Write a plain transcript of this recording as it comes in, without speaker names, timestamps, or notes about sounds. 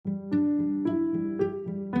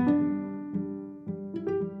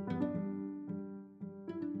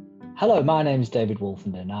Hello, my name is David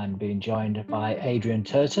Wolfenden. I'm being joined by Adrian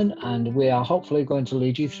Turton, and we are hopefully going to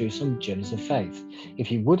lead you through some journeys of faith. If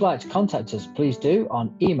you would like to contact us, please do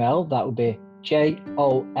on email. That would be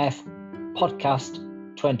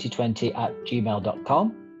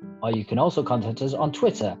jofpodcast2020@gmail.com, or you can also contact us on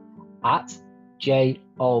Twitter at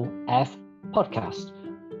jofpodcast.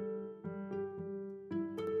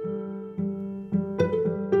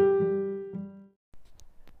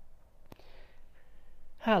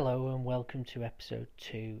 Hello and welcome to episode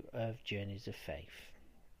 2 of Journeys of Faith.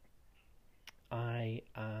 I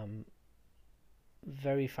am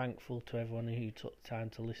very thankful to everyone who took time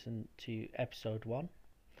to listen to episode 1,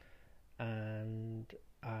 and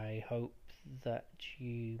I hope that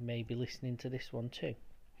you may be listening to this one too.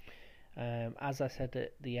 As I said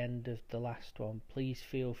at the end of the last one, please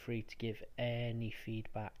feel free to give any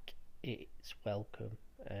feedback. It's welcome,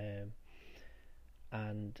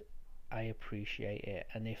 and I appreciate it.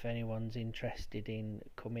 And if anyone's interested in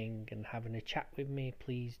coming and having a chat with me,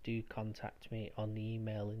 please do contact me on the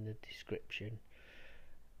email in the description,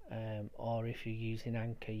 or if you're using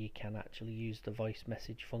Anchor, you can actually use the voice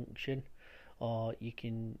message function, or you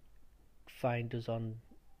can find us on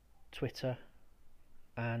Twitter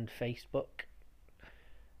and Facebook,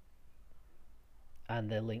 and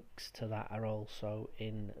the links to that are also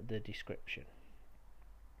in the description.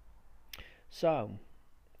 So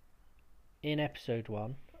in episode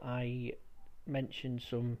 1, I mentioned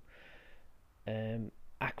some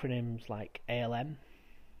acronyms like ALM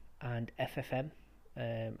and FFM,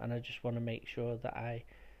 and I just want to make sure that I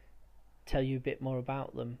tell you a bit more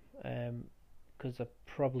about them, because I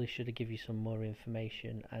probably should have given you some more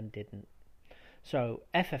information and didn't. So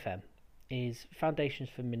FFM is Foundations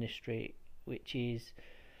for Ministry, which is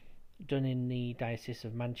done in the Diocese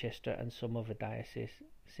of Manchester and some other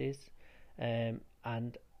dioceses, and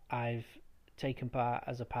I've taken part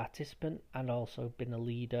as a participant and also been a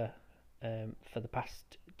leader for the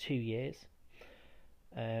past 2 years,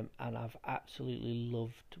 and I've absolutely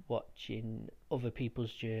loved watching other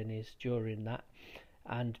people's journeys during that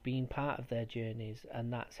and being part of their journeys,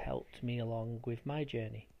 and that's helped me along with my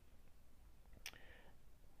journey.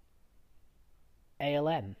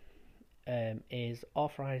 ALM is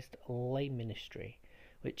Authorised Lay Ministry,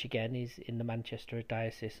 which again is in the Manchester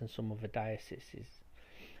Diocese and some other dioceses.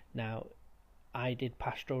 Now, I did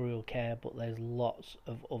pastoral care, but there's lots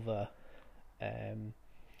of other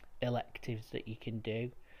electives that you can do,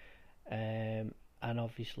 and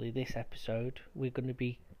obviously this episode we're going to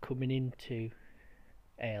be coming into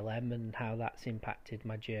ALM and how that's impacted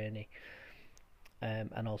my journey,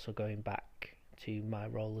 and also going back to my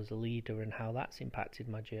role as a leader and how that's impacted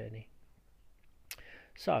my journey.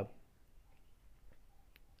 So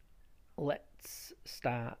let's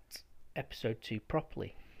start episode 2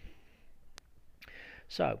 properly.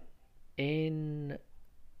 So, in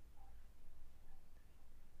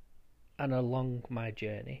and along my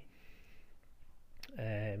journey,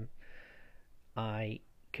 I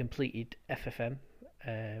completed FFM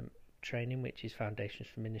training, which is Foundations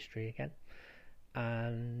for Ministry again,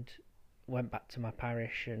 and went back to my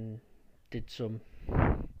parish and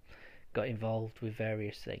got involved with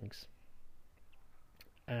various things,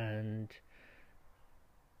 and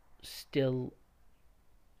still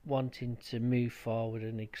wanting to move forward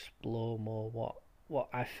and explore more what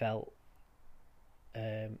I felt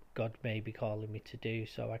God may be calling me to do,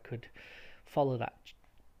 so I could follow that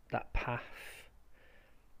path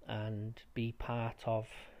and be part of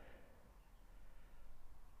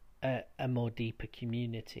a more deeper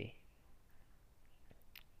community.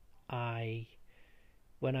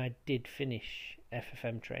 When I did finish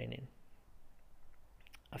FFM training,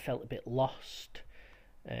 I felt a bit lost,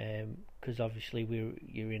 because obviously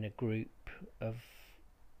you're in a group of,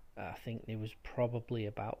 I think there was probably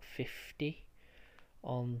about 50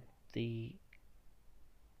 on the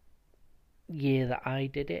year that I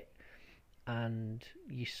did it, and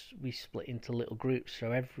we split into little groups,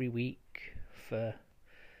 so every week for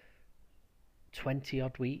 20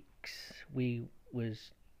 odd weeks we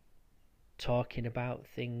was talking about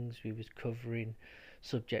things. We was covering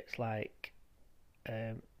subjects like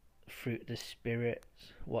fruit of the Spirit,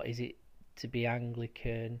 what is it to be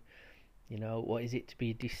Anglican, what is it to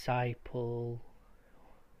be a disciple,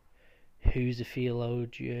 who's a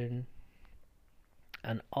theologian,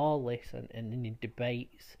 and all this, and in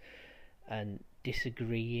debates and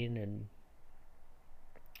disagreeing and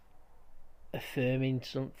affirming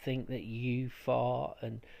something that you thought,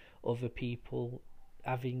 and other people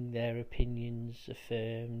having their opinions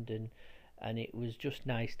affirmed, and it was just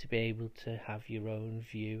nice to be able to have your own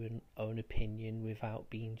view and own opinion without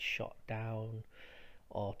being shot down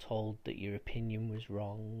or told that your opinion was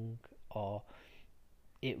wrong. or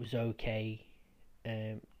it was okay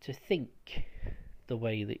to think the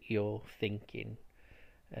way that you're thinking,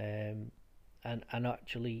 and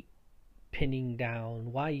actually pinning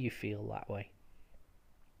down why you feel that way.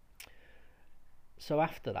 So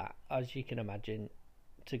after that, as you can imagine,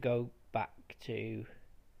 to go back to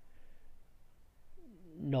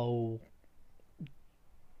no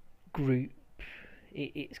group,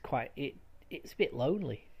 it's a bit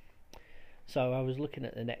lonely. So I was looking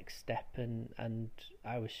at the next step, and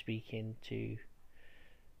I was speaking to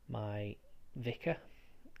my vicar,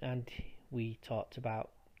 and we talked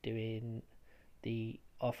about doing the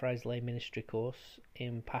authorised lay ministry course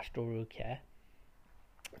in pastoral care.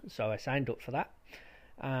 So I signed up for that,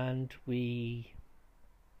 and we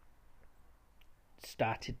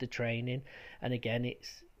started the training. And again,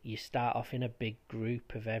 you start off in a big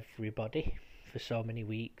group of everybody for so many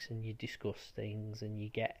weeks, and you discuss things, and you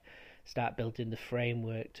start building the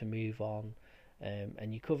framework to move on.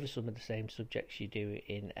 And you cover some of the same subjects you do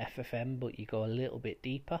in FFM, but you go a little bit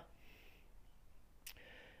deeper.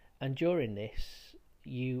 And during this,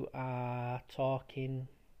 you are talking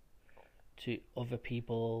to other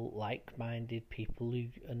people, like-minded people who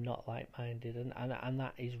are not like-minded, and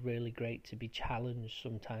that is really great to be challenged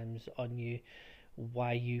sometimes on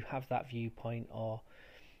why you have that viewpoint, or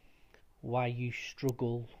why you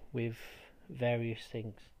struggle with various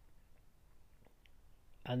things.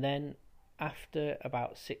 And then after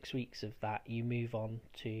about 6 weeks of that, you move on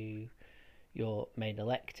to your main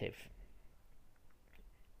elective.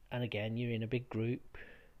 And again, you're in a big group,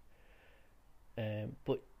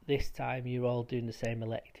 but this time you're all doing the same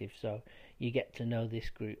elective, so you get to know this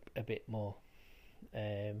group a bit more.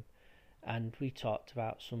 And we talked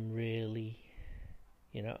about some really,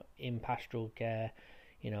 in pastoral care,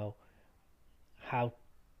 how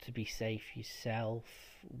to be safe yourself,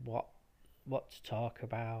 what to talk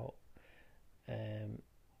about,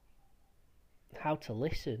 how to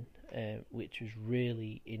listen, which was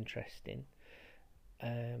really interesting,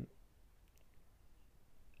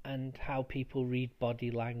 and how people read body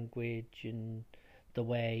language, and the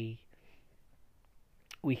way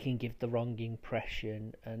we can give the wrong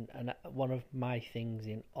impression. And one of my things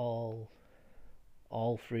in all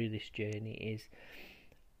through this journey is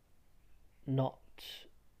not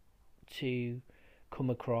to come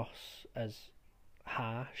across as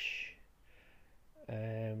harsh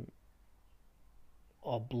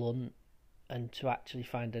or blunt, and to actually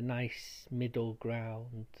find a nice middle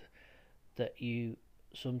ground, that you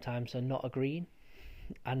sometimes are not agreeing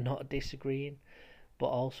and not disagreeing, but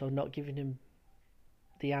also not giving them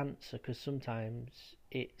the answer, because sometimes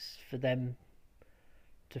it's for them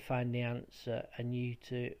to find the answer and you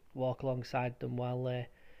to walk alongside them while they're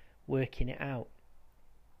working it out.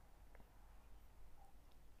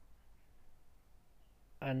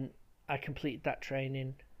 And I completed that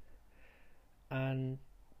training, and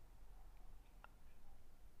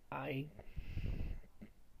I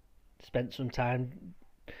spent some time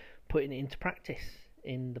putting it into practice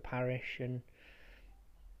in the parish, and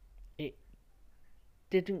it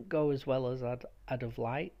didn't go as well as I'd have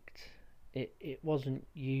liked. It wasn't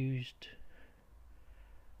used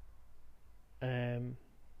in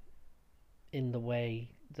the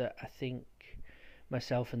way that I think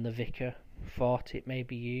myself and the vicar thought it may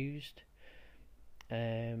be used.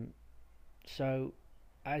 So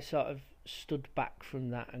I sort of stood back from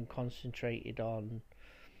that and concentrated on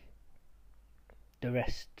the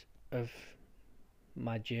rest of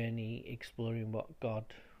my journey, exploring what God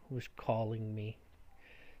was calling me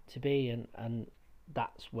to be, and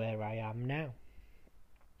that's where I am now.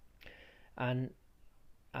 And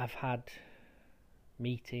I've had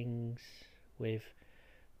meetings with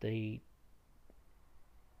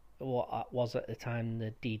what was at the time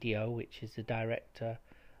the DDO, which is the Director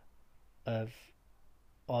of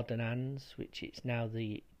Ordinands, which is now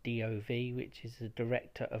the DOV, which is the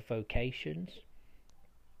Director of Vocations.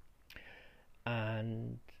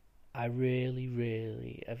 And I really,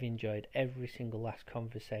 really have enjoyed every single last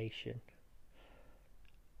conversation,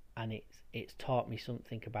 and it's taught me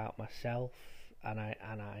something about myself, and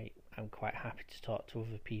I'm quite happy to talk to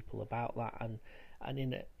other people about that. And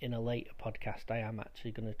in a later podcast, I am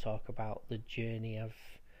actually going to talk about the journey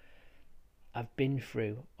I've been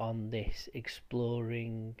through on this,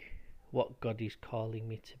 exploring what God is calling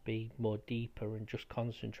me to be more deeper, and just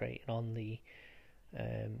concentrating on the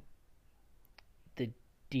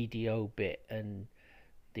DDO bit and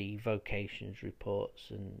the vocations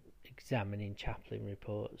reports, and examining chaplain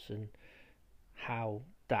reports, and how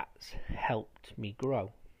that's helped me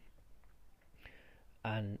grow,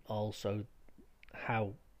 and also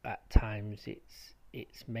how at times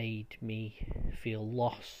it's made me feel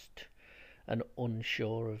lost and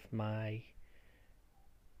unsure of my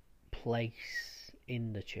place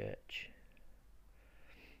in the church.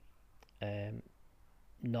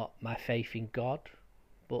 Not my faith in God,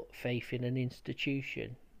 but faith in an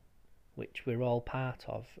institution which we're all part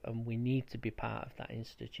of, and we need to be part of that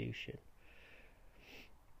institution.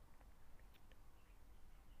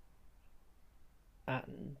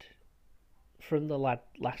 And from the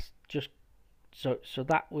last, just so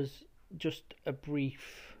that was just a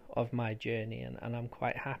brief of my journey, and I'm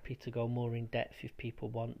quite happy to go more in depth if people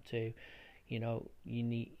want to.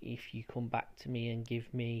 If you come back to me and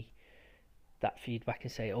give me that feedback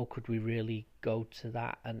and say, oh, could we really go to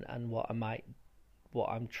that, and what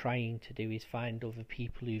I'm trying to do is find other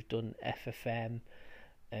people who've done FFM,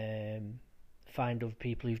 find other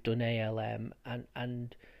people who've done ALM,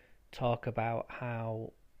 and talk about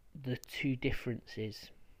how the two differences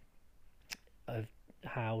of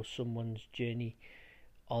how someone's journey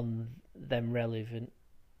on them relevant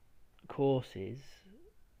courses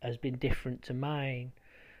has been different to mine,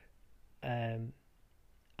 and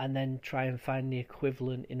then try and find the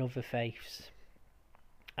equivalent in other faiths,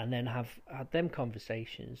 and then have them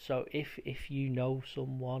conversations. So if you know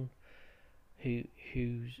someone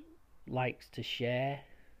who likes to share,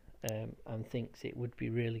 and thinks it would be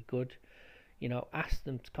really good, ask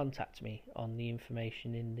them to contact me on the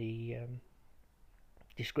information in the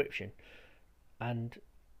description, and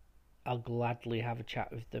I'll gladly have a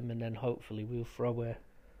chat with them, and then hopefully we'll throw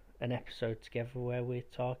an episode together where we're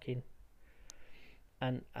talking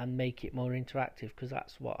and make it more interactive, because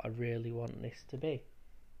that's what I really want this to be.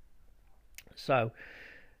 So,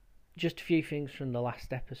 just a few things from the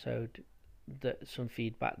last episode, some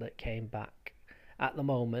feedback that came back. At the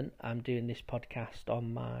moment, I'm doing this podcast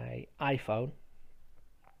on my iPhone,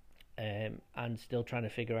 and still trying to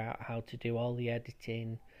figure out how to do all the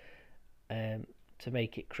editing to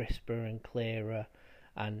make it crisper and clearer,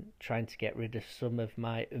 and trying to get rid of some of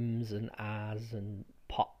my ums and ahs and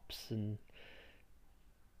pops and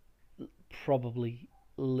probably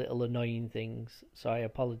little annoying things. So I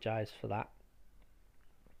apologise for that.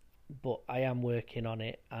 But I am working on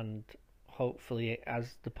it, and hopefully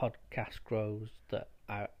as the podcast grows that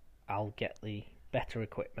I'll get the better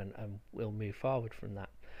equipment and we'll move forward from that.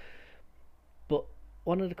 But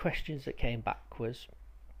one of the questions that came back was,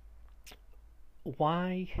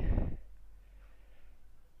 why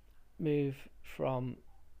move from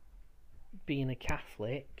being a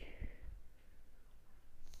Catholic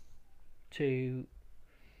to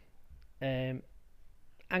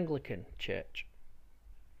Anglican Church?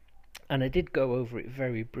 And I did go over it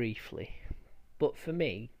very briefly, but for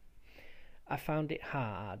me, I found it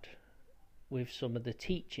hard with some of the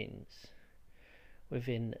teachings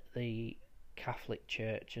within the Catholic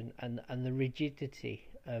Church, and the rigidity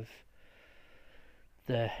of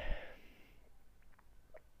the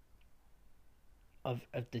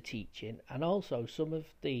teaching, and also some of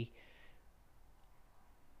the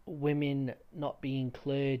women not being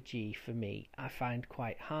clergy. For me, I find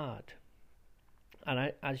quite hard.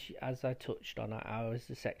 And as I touched on, I was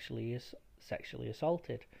sexually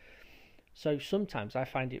assaulted. So sometimes I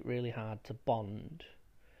find it really hard to bond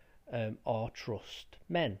or trust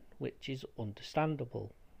men, which is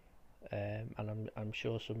understandable. And I'm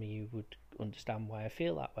sure some of you would understand why I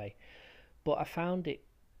feel that way. But I found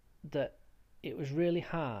that it was really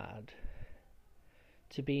hard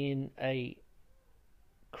to be in a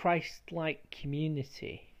Christ-like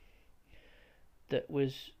community that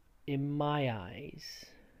was, in my eyes,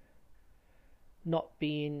 not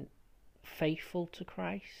being faithful to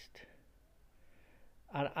Christ.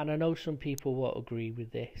 And I know some people won't agree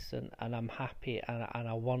with this, and I'm happy, and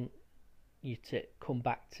I want you to come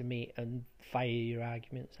back to me and fire your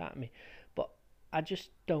arguments at me. But I just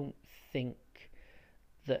don't think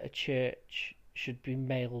that a church should be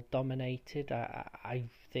male dominated. I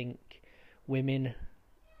think women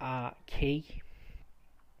are key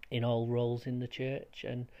in all roles in the church,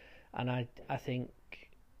 and I think,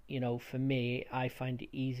 for me, I find it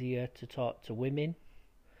easier to talk to women,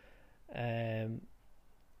 and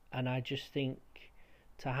I just think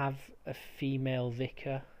to have a female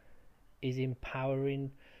vicar is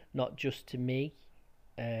empowering, not just to me,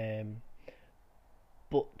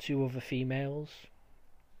 but to other females.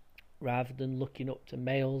 Rather than looking up to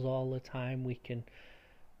males all the time, we can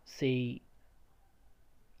see,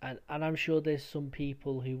 and I'm sure there's some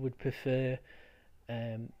people who would prefer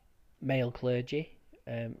male clergy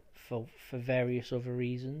for various other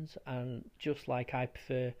reasons, and just like I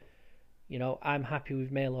prefer, I'm happy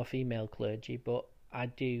with male or female clergy, but I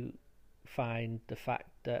do find the fact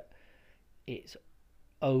that it's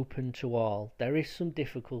open to all. There is some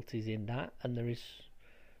difficulties in that, and there is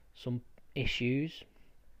some issues.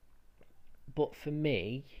 But for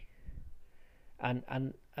me, and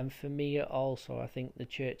for me also, I think the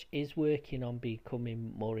church is working on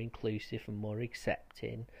becoming more inclusive and more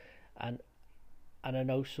accepting, and I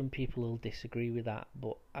know some people will disagree with that,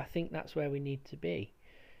 but I think that's where we need to be.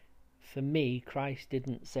 For me, Christ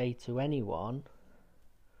didn't say to anyone,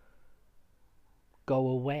 go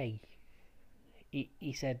away.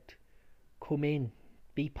 He said, come in,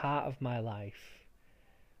 be part of my life.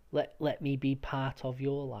 Let me be part of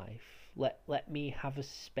your life. Let me have a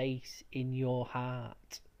space in your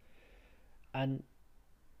heart. And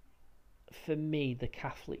for me, the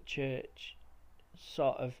Catholic Church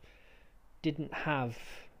sort of didn't have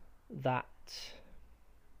that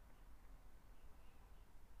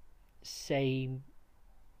same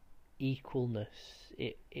equalness.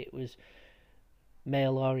 It was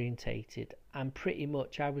male orientated, and pretty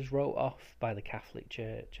much I was wrote off by the Catholic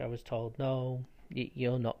Church. I was told, no,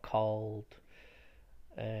 you're not called,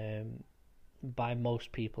 by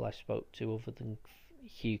most people I spoke to, other than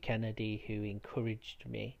Hugh Kennedy, who encouraged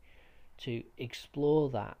me to explore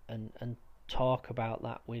that and talk about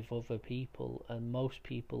that with other people. And most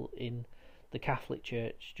people in the Catholic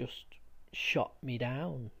Church just shot me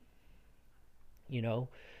down. You know,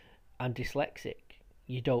 I'm dyslexic,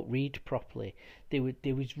 you don't read properly.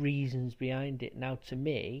 There was reasons behind it. Now, to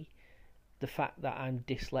me, the fact that I'm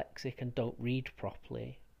dyslexic and don't read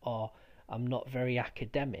properly, or I'm not very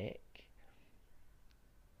academic,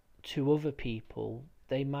 to other people,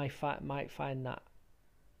 they might find that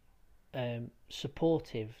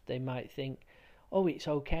supportive. They might think, oh, it's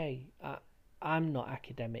okay, I'm not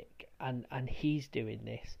academic, and he's doing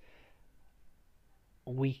this,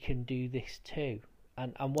 we can do this too.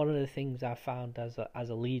 And one of the things I found as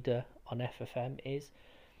a leader on FFM is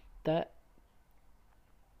that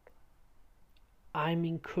I'm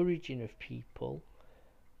encouraging of people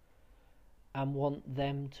and want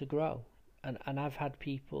them to grow. And I've had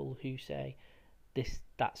people who say,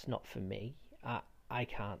 that's not for me. I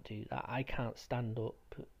can't do that. I can't stand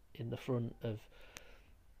up in the front of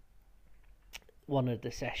one of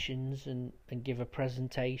the sessions and give a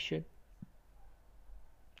presentation.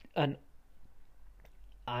 And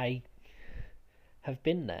I have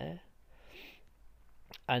been there,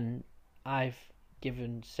 and I've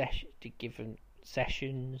given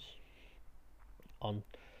sessions on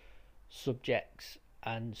subjects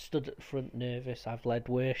and stood at the front nervous. I've led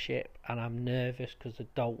worship and I'm nervous because I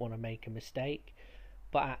don't want to make a mistake.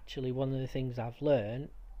 But actually, one of the things I've learned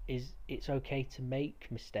is it's okay to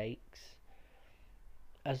make mistakes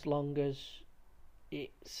as long as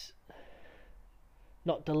it's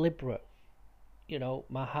not deliberate. You know,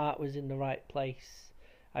 my heart was in the right place.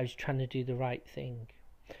 I was trying to do the right thing.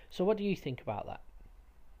 So what do you think about that?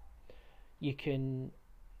 You can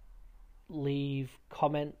leave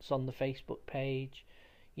comments on the Facebook page.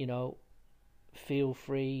 You know, feel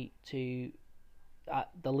free to...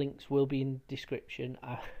 the links will be in the description.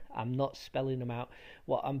 I'm not spelling them out.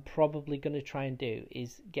 What I'm probably going to try and do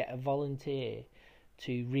is get a volunteer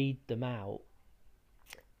to read them out,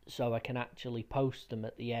 so I can actually post them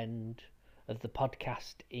at the end of the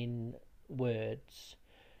podcast in words,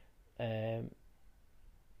 and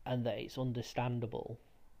that it's understandable,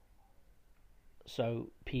 so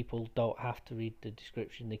people don't have to read the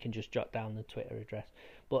description. They can just jot down the Twitter address.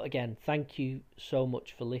 But again, thank you so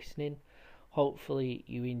much for listening. Hopefully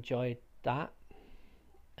you enjoyed that.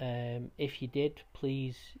 If you did,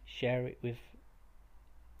 please share it with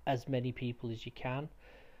as many people as you can,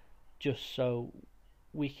 just so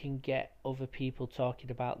we can get other people talking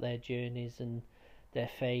about their journeys and their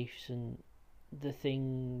faiths and the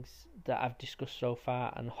things that I've discussed so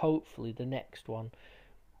far. And hopefully the next one,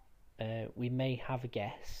 we may have a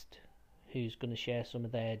guest who's going to share some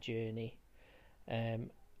of their journey. And,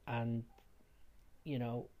 you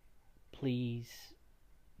know, please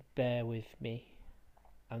bear with me,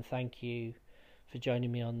 and thank you for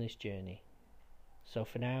joining me on this journey. So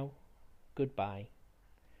for now, goodbye.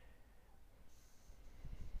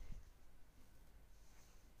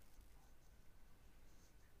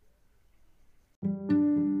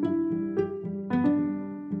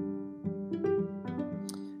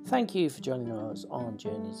 Thank you for joining us on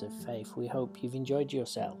Journeys of Faith. We hope you've enjoyed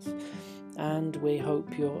yourself, and we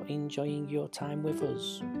hope you're enjoying your time with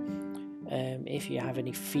us. If you have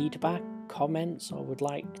any feedback, comments, or would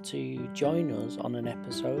like to join us on an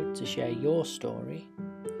episode to share your story,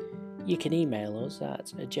 you can email us at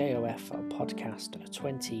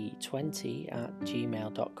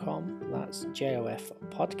jofpodcast2020@gmail.com. That's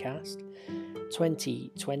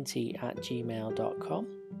jofpodcast2020@gmail.com.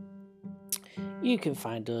 You can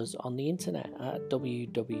find us on the internet at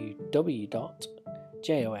www.jofpodcast.com.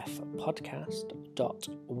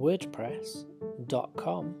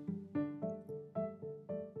 jofpodcast.wordpress.com.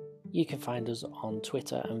 You can find us on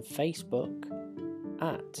Twitter and Facebook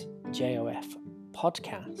at JOF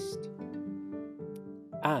Podcast.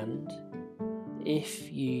 And if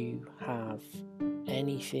you have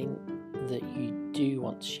anything that you do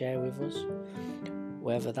want to share with us,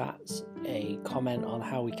 whether that's a comment on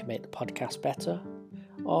how we can make the podcast better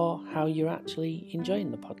or how you're actually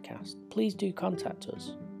enjoying the podcast, please do contact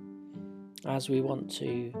us, as we want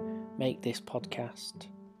to make this podcast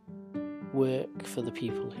work for the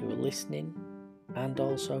people who are listening and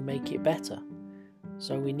also make it better.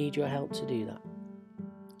 So we need your help to do that.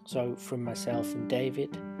 So from myself and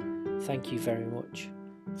David, thank you very much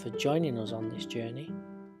for joining us on this journey.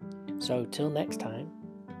 So till next time,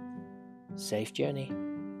 safe journey.